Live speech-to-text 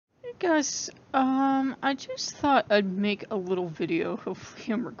guys, I just thought I'd make a little video.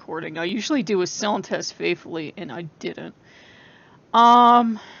 Hopefully I'm recording. I usually do a sound test faithfully, and I didn't.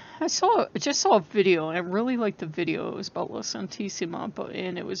 Um, I just saw a video, and I really liked the video. It was about La Santissima,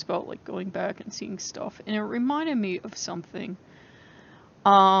 and it was about, like, going back and seeing stuff, and it reminded me of something.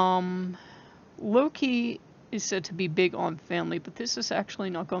 Loki is said to be big on family, but this is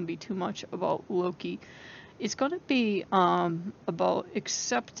actually not going to be too much about Loki. It's going to be about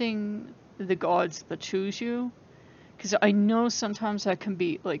accepting the gods that choose you, because I know sometimes that can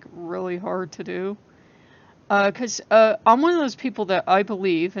be, like, really hard to do. Because I'm one of those people that I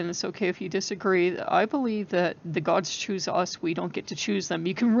believe, and it's okay if you disagree, that I believe that the gods choose us, we don't get to choose them.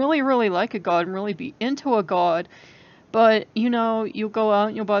 You can really, really like a god and really be into a god, but, you know, you'll go out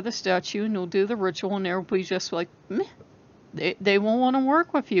and you'll buy the statue and you'll do the ritual and everybody's just like, meh. They won't want to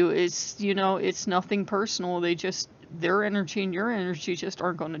work with you. It's, you know, it's nothing personal. They just, their energy and your energy just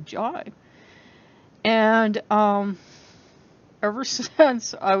aren't going to jive. And, ever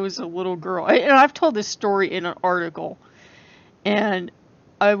since I was a little girl, and I've told this story in an article, and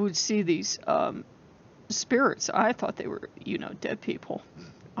I would see these, spirits. I thought they were, you know, dead people.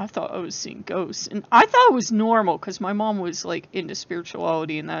 I thought I was seeing ghosts, and I thought it was normal, because my mom was, like, into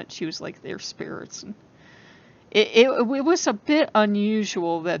spirituality, and that she was like, they're spirits, and it was a bit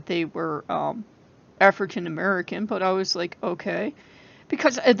unusual that they were African American, but I was like, okay,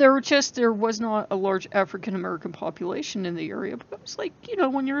 because there was not a large African American population in the area. But it was like, you know,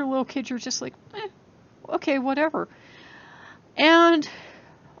 when you're a little kid, you're just like, okay, whatever. And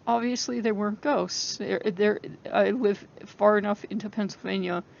obviously, they weren't ghosts. I live far enough into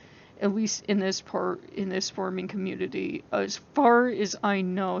Pennsylvania, at least in this farming community, as far as I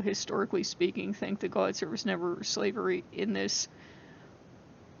know, historically speaking, thank the gods there was never slavery in this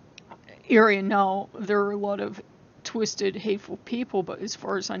area. Now, there are a lot of twisted, hateful people, but as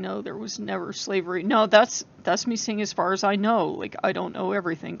far as I know, there was never slavery. No, that's me saying as far as I know. Like, I don't know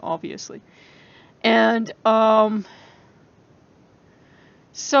everything, obviously. And,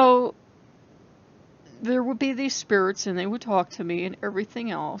 so there would be these spirits, and they would talk to me and everything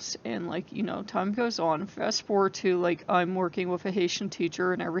else, and, like, you know, time goes on. Fast forward to, like, I'm working with a Haitian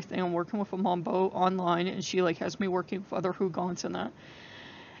teacher and everything. I'm working with a Mambo online, and she, like, has me working with other Hugons and that.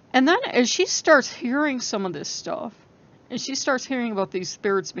 And then as she starts hearing some of this stuff, and she starts hearing about these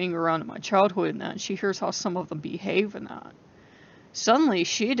spirits being around in my childhood and that, and she hears how some of them behave and that, suddenly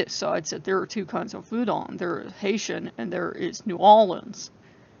she decides that there are two kinds of Voodoo. There is Haitian and there is New Orleans.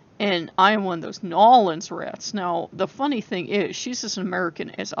 And I am one of those New Orleans rats. Now, the funny thing is, she's as American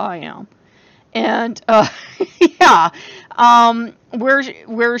as I am. And, yeah,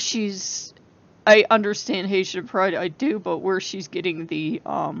 where she's, I understand Haitian pride, I do, but where she's getting the,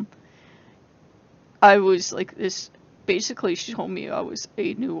 I was like this, basically she told me I was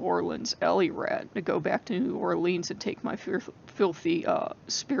a New Orleans alley rat, to go back to New Orleans and take my filthy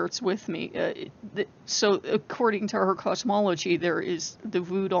spirits with me. So according to her cosmology, there is the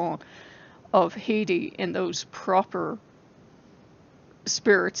voodoo of Haiti and those proper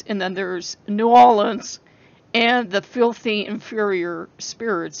spirits, and then there's New Orleans and the filthy inferior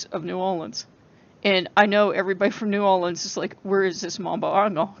spirits of New Orleans. And I know everybody from New Orleans is like, where is this Mambo?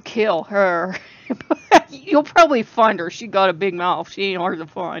 I'm gonna kill her. You'll probably find her. She got a big mouth. She ain't hard to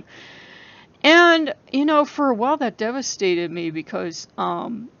find. And, you know, for a while that devastated me because,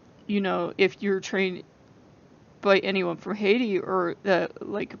 you know, if you're trained by anyone from Haiti or that,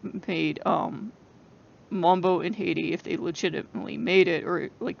 like, made, Mambo in Haiti, if they legitimately made it, or,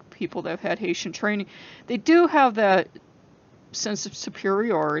 like, people that have had Haitian training, they do have that sense of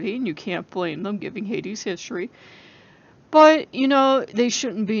superiority, and you can't blame them, given Haiti's history. But, you know, they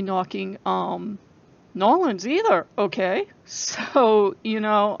shouldn't be knocking, New Orleans either, okay? So, you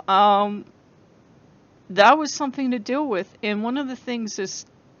know, that was something to deal with. And one of the things is,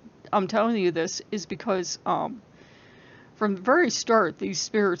 I'm telling you this, is because, from the very start, these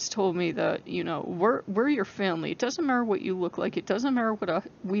spirits told me that, you know, we're your family. It doesn't matter what you look like. It doesn't matter what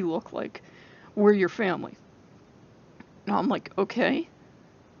we look like. We're your family. And I'm like, okay.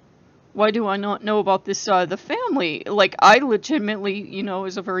 Why do I not know about this side of the family? Like, I legitimately, you know,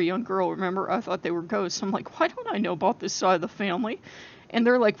 as a very young girl, remember, I thought they were ghosts. I'm like, why don't I know about this side of the family? And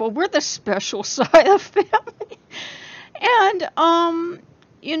they're like, well, we're the special side of the family. And,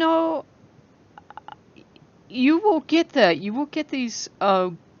 you know, you will get that. You will get these,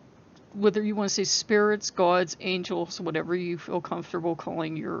 whether you want to say spirits, gods, angels, whatever you feel comfortable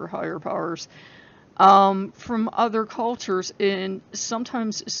calling your higher powers, from other cultures, and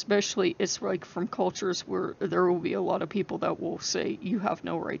sometimes especially it's like from cultures where there will be a lot of people that will say you have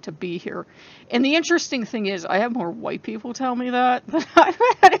no right to be here. And the interesting thing is, I have more white people tell me that than I've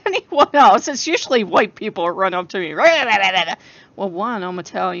had any Well, no, it's usually white people who run up to me. Well, one, I'm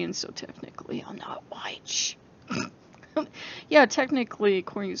Italian, so technically I'm not white. Shh. Yeah, technically,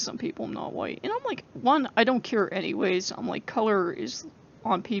 according to some people, I'm not white. And I'm like, one, I don't care anyways. I'm like, color is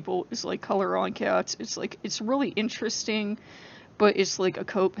on people is like color on cats. It's like, it's really interesting, but it's like a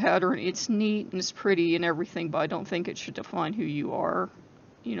coat pattern. It's neat and it's pretty and everything, but I don't think it should define who you are.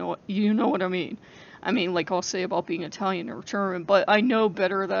 You know what I mean. I mean, like I'll say about being Italian or German, but I know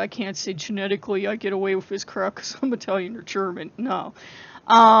better that I can't say genetically I get away with this crap because I'm Italian or German. No.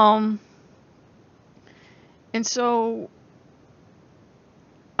 And so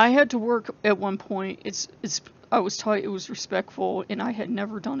I had to work at one point. I was taught it was respectful, and I had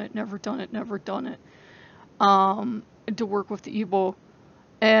never done it, to work with the evil.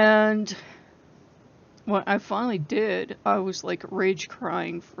 And when I finally did, I was like rage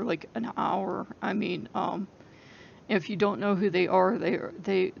crying for like an hour. I mean, if you don't know who they are,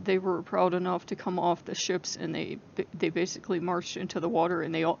 they were proud enough to come off the ships, and they basically marched into the water,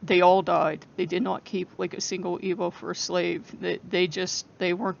 and they all died. They did not keep like a single Evo for a slave.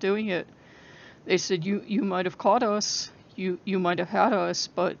 They weren't doing it. They said, you might have caught us, you might have had us,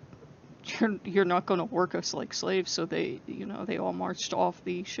 but you're not going to work us like slaves. So they all marched off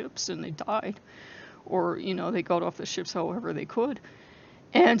the ships and they died, or they got off the ships however they could.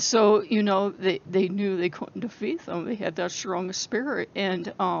 And so, they knew they couldn't defeat them. They had that strong spirit.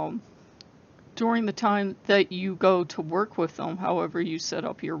 And during the time that you go to work with them, however you set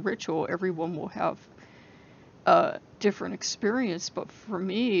up your ritual, everyone will have a different experience. But for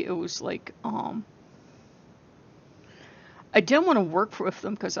me, it was like, I didn't want to work with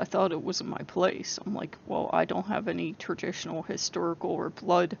them because I thought it wasn't my place. I'm like, well, I don't have any traditional, historical, or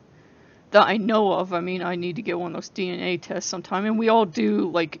blood that I know of. I mean, I need to get one of those DNA tests sometime, and we all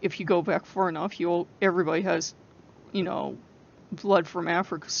do. Like, if you go back far enough, everybody has, blood from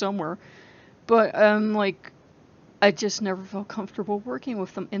Africa somewhere. But like, I just never felt comfortable working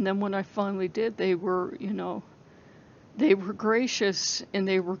with them. And then when I finally did, they were, they were gracious and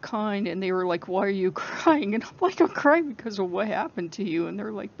they were kind, and they were like, "Why are you crying?" And I'm like, "I'm crying because of what happened to you." And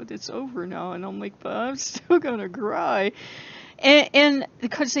they're like, "But it's over now." And I'm like, "But I'm still gonna cry." And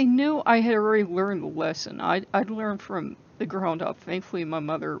because they knew I had already learned the lesson. I'd learned from the ground up. Thankfully, my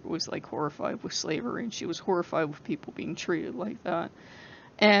mother was like horrified with slavery, and she was horrified with people being treated like that.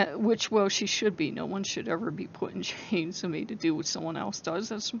 And which, well, she should be. No one should ever be put in chains and made to do what someone else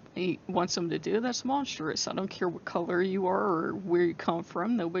does. He wants them to do. That's monstrous. I don't care what color you are or where you come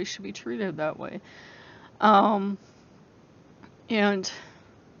from. Nobody should be treated that way. And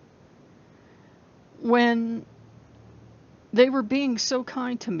when they were being so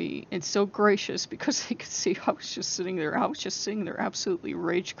kind to me and so gracious, because they could see I was just sitting there absolutely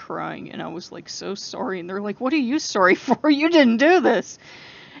rage crying, and I was like so sorry, and they're like, "What are you sorry for? You didn't do this."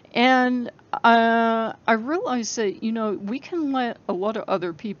 And I realized that, we can let a lot of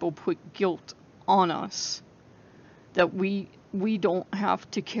other people put guilt on us that we don't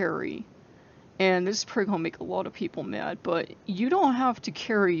have to carry. And this is probably going to make a lot of people mad, but you don't have to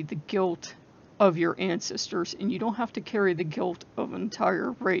carry the guilt of your ancestors, and you don't have to carry the guilt of an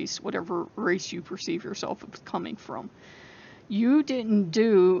entire race, whatever race you perceive yourself as coming from. You didn't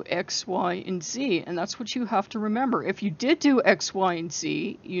do X, Y, and Z, and that's what you have to remember. If you did do X, Y, and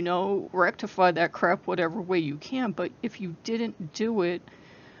Z, rectify that crap whatever way you can, but if you didn't do it,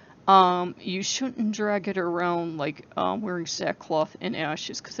 you shouldn't drag it around like wearing sackcloth and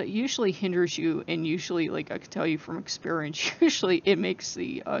ashes, because that usually hinders you, and usually, like I can tell you from experience, usually it makes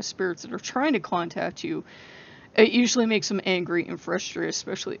the spirits that are trying to contact you, it usually makes them angry and frustrated,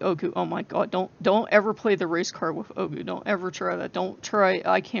 especially Ogu. Oh my god, don't ever play the race card with Ogu. Don't ever try that. Don't try,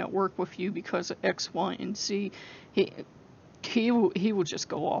 "I can't work with you because of X, Y, and Z." He will just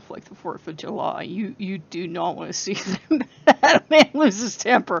go off like the 4th of July. You do not want to see that man lose his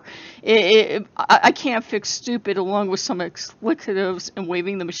temper. I can't fix stupid along with some expletives and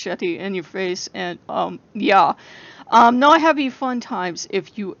waving the machete in your face, and yeah. Not having fun times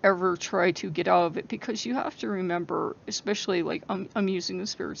if you ever try to get out of it, because you have to remember, especially like I'm using the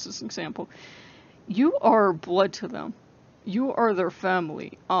spirits as an example, you are blood to them. You are their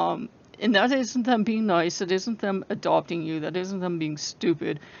family. And that isn't them being nice. It isn't them adopting you. That isn't them being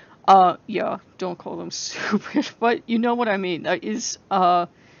stupid. Yeah, don't call them stupid, but you know what I mean. That is,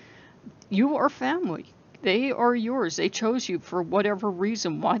 you are family. They are yours. They chose you for whatever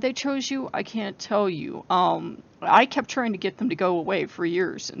reason. Why they chose you, I can't tell you. I kept trying to get them to go away for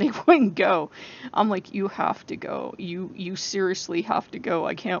years, and they wouldn't go. I'm like, you have to go. You seriously have to go.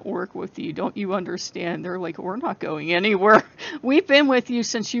 I can't work with you. Don't you understand? They're like, we're not going anywhere. We've been with you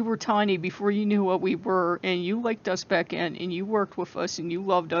since you were tiny, before you knew what we were, and you liked us back in, and you worked with us, and you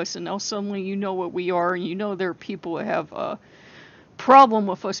loved us, and now suddenly you know what we are, and you know there are people that have problem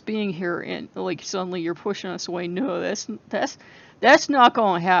with us being here, and like suddenly you're pushing us away. No, that's not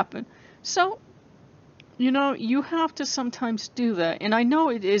going to happen. So, you have to sometimes do that. And I know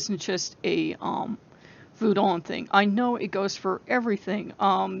it isn't just a voodoo thing. I know it goes for everything.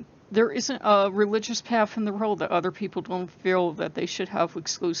 There isn't a religious path in the world that other people don't feel that they should have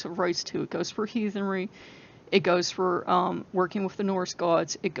exclusive rights to. It goes for heathenry. It goes for working with the Norse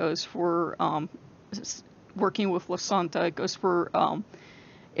gods. It goes for working with La Santa. It goes for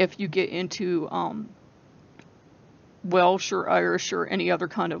if you get into Welsh or Irish or any other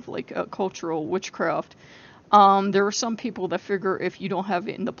kind of like cultural witchcraft. There are some people that figure if you don't have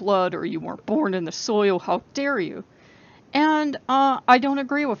it in the blood or you weren't born in the soil, how dare you? And I don't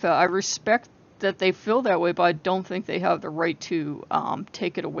agree with that. I respect that they feel that way, but I don't think they have the right to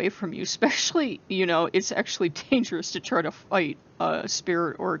take it away from you. Especially, it's actually dangerous to try to fight a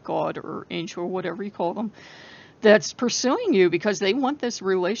spirit or a god or angel or whatever you call them that's pursuing you, because they want this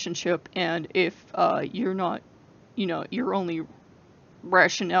relationship. And if you're not, your only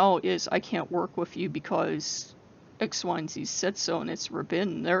rationale is I can't work with you because X, Y, and Z said so and it's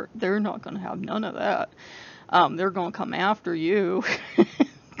forbidden, they're not going to have none of that. They're going to come after you.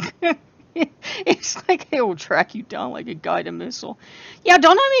 It's like they will track you down like a guided missile. Yeah,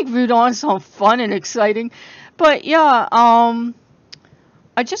 don't I make voodoo sound fun and exciting? But yeah,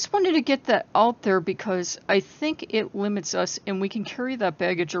 I just wanted to get that out there because I think it limits us, and we can carry that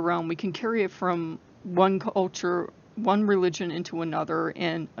baggage around. We can carry it from one culture, one religion into another,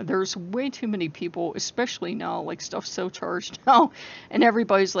 and there's way too many people, especially now, like stuff's so charged now, and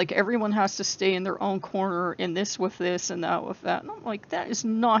everybody's like, everyone has to stay in their own corner, and this with this and that with that. And I'm like, that is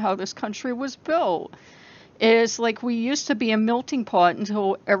not how this country was built. It's like we used to be a melting pot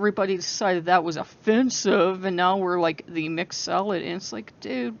until everybody decided that was offensive, and now we're like the mixed salad. And it's like,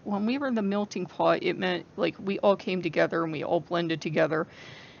 dude, when we were the melting pot, it meant like we all came together and we all blended together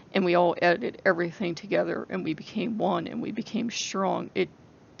and we all edited everything together and we became one and we became strong. It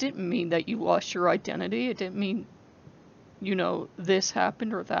didn't mean that you lost your identity. It didn't mean, this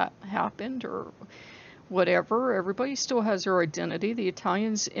happened or that happened or whatever. Everybody still has their identity. The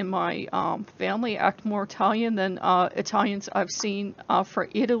Italians in my family act more Italian than Italians I've seen from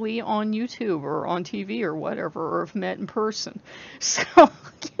Italy on YouTube or on TV or whatever, or have met in person. So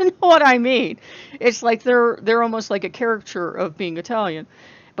you know what I mean? It's like they're almost like a caricature of being Italian.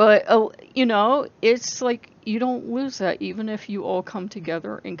 But it's like you don't lose that even if you all come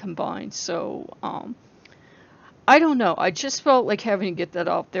together and combine. So I don't know. I just felt like having to get that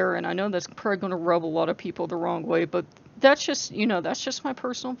out there, and I know that's probably going to rub a lot of people the wrong way, but that's just, that's just my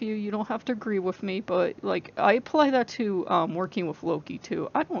personal view. You don't have to agree with me, but like I apply that to working with Loki too.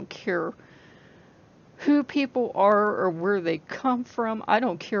 I don't care who people are or where they come from. I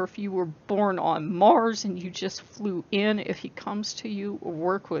don't care if you were born on Mars and you just flew in. If he comes to you,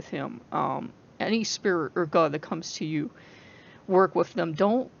 work with him. Any spirit or god that comes to you, work with them.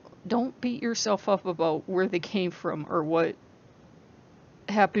 Don't beat yourself up about where they came from or what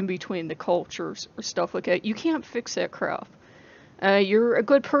happened between the cultures or stuff like that. You can't fix that crap. You're a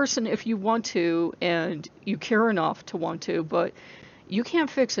good person if you want to and you care enough to want to, but you can't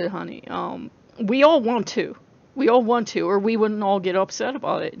fix it, honey. We all want to. We all want to, or we wouldn't all get upset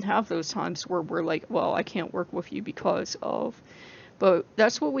about it and have those times where we're like, well, I can't work with you because of... But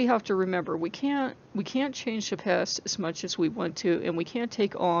that's what we have to remember. We can't change the past as much as we want to, and we can't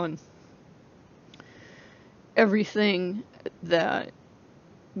take on everything that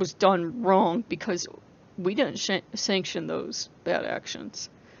was done wrong because we didn't sanction those bad actions.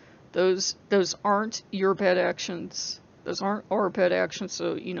 Those aren't your bad actions. Those aren't our bad actions.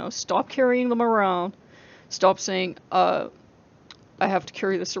 So, stop carrying them around. Stop saying, I have to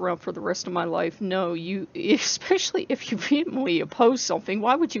carry this around for the rest of my life. No, especially if you vehemently oppose something,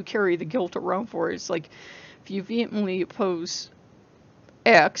 why would you carry the guilt around for it? It's like, if you vehemently oppose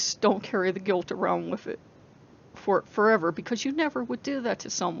X, don't carry the guilt around with it for it forever, because you never would do that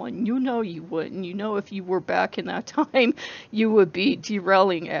to someone. You wouldn't. If you were back in that time, you would be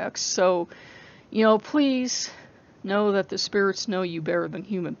derailing X. So, please know that the spirits know you better than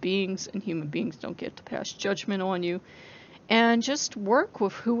human beings, and human beings don't get to pass judgment on you. And just work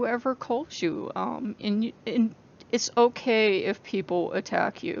with whoever calls you. And it's okay if people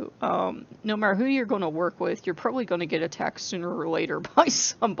attack you. No matter who you're going to work with, you're probably going to get attacked sooner or later by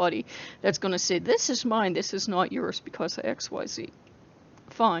somebody that's going to say, this is mine, this is not yours because of XYZ.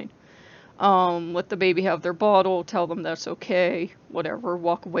 Fine. Let the baby have their bottle, tell them that's okay, whatever,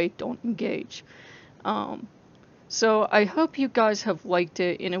 walk away, don't engage. So I hope you guys have liked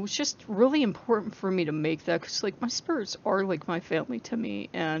it, and it was just really important for me to make that, because like my spirits are like my family to me,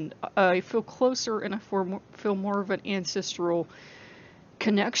 and I feel closer and I feel more of an ancestral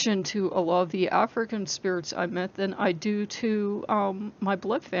connection to a lot of the African spirits I met than I do to my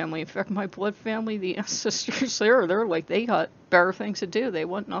blood family. In fact, my blood family, the ancestors there, they're like, they got better things to do. They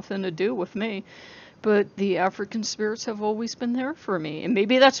want nothing to do with me. But the African spirits have always been there for me. And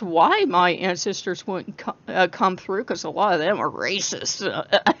maybe that's why my ancestors wouldn't come through, because a lot of them are racist.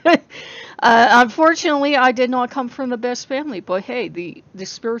 Unfortunately, I did not come from the best family. But hey, the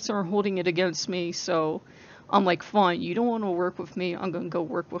spirits aren't holding it against me. So I'm like, fine, you don't want to work with me. I'm going to go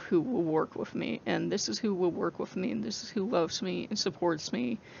work with who will work with me. And this is who will work with me. And this is who loves me and supports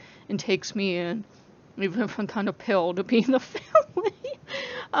me and takes me in, even if I'm kind of pale to be in the family.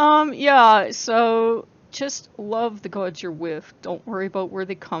 Yeah, so just love the gods you're with. Don't worry about where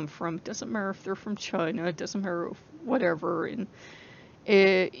they come from. It doesn't matter if they're from China. It doesn't matter if whatever. And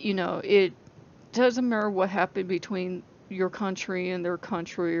it doesn't matter what happened between your country and their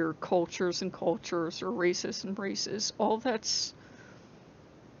country, or cultures and cultures, or races and races. All that's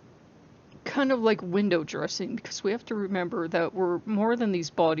kind of like window dressing, because we have to remember that we're more than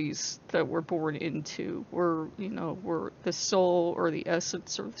these bodies that we're born into. We're the soul, or the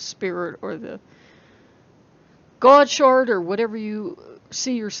essence, or the spirit, or the God shard, or whatever you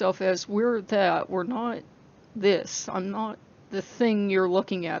see yourself as. We're that. We're not this. I'm not the thing you're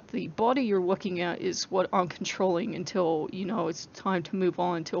looking at. The body you're looking at is what I'm controlling until, it's time to move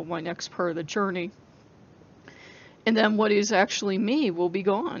on to my next part of the journey. And then what is actually me will be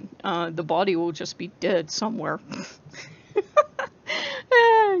gone. The body will just be dead somewhere.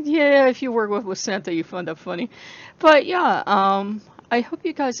 Yeah, if you work with Lucenta, you find that funny. But yeah, I hope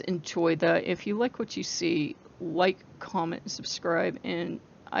you guys enjoyed that. If you like what you see, like, comment, and subscribe. And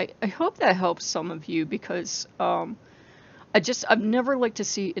I hope that helps some of you, because I've never liked to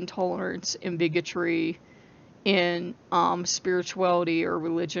see intolerance and bigotry in spirituality or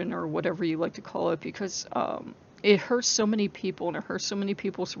religion, or whatever you like to call it, because it hurts so many people, and it hurts so many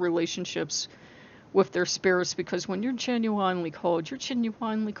people's relationships with their spirits, because when you're genuinely cold, you're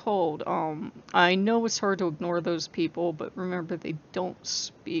genuinely cold. I know it's hard to ignore those people, but remember, they don't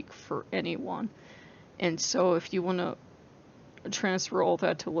speak for anyone. And so if you want to transfer all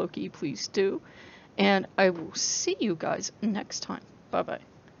that to Loki, please do. And I will see you guys next time. Bye-bye.